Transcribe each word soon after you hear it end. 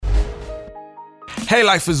Hey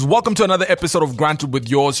lifers, welcome to another episode of Granted with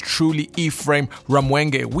yours truly, Ephraim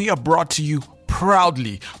Ramwenge. We are brought to you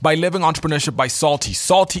proudly by Living Entrepreneurship by Salty.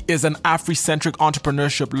 Salty is an Afri-centric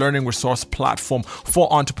entrepreneurship learning resource platform for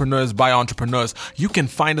entrepreneurs by entrepreneurs. You can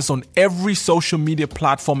find us on every social media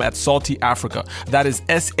platform at Salty Africa. That is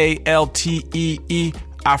SALTEE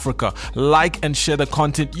Africa. Like and share the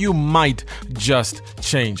content. You might just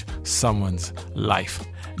change someone's life.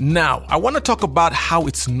 Now, I want to talk about how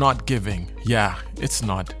it's not giving. Yeah, it's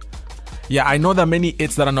not. Yeah, I know there are many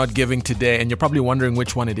it's that are not giving today, and you're probably wondering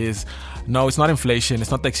which one it is. No, it's not inflation. It's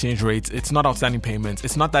not the exchange rates. It's not outstanding payments.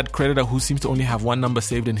 It's not that creditor who seems to only have one number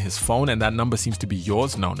saved in his phone, and that number seems to be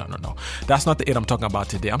yours. No. That's not the it I'm talking about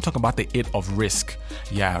today. I'm talking about the it of risk.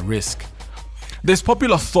 Yeah, risk. There's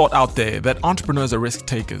popular thought out there that entrepreneurs are risk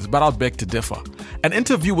takers, but I'll beg to differ. An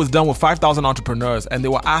interview was done with 5,000 entrepreneurs and they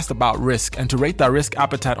were asked about risk and to rate their risk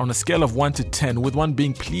appetite on a scale of 1 to 10, with 1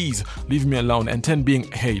 being please leave me alone and 10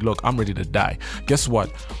 being hey look, I'm ready to die. Guess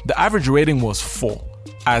what? The average rating was 4,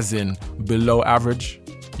 as in below average.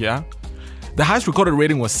 Yeah? The highest recorded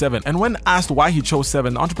rating was 7, and when asked why he chose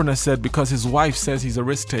 7, the entrepreneur said because his wife says he's a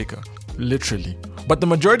risk taker. Literally. But the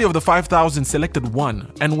majority of the 5,000 selected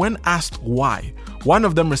 1, and when asked why, one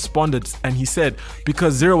of them responded and he said,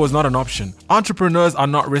 because 0 was not an option. Entrepreneurs are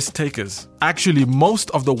not risk takers. Actually,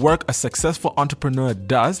 most of the work a successful entrepreneur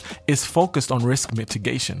does is focused on risk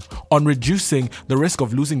mitigation, on reducing the risk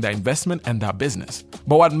of losing their investment and their business.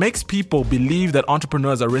 But what makes people believe that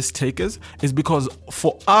entrepreneurs are risk takers is because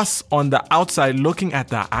for us on the outside looking at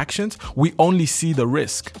their actions, we only see the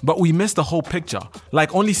risk, but we miss the whole picture,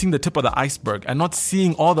 like only seeing the tip of the iceberg and not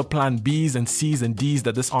seeing all the plan B's and C's and D's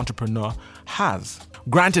that this entrepreneur has.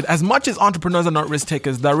 Granted, as much as entrepreneurs are not risk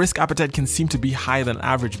takers, their risk appetite can seem to be higher than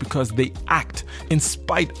average because they act in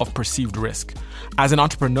spite of perceived risk. As an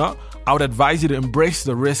entrepreneur, I would advise you to embrace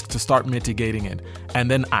the risk to start mitigating it and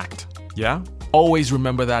then act. Yeah? Always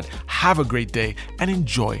remember that. Have a great day and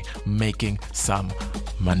enjoy making some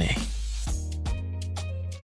money.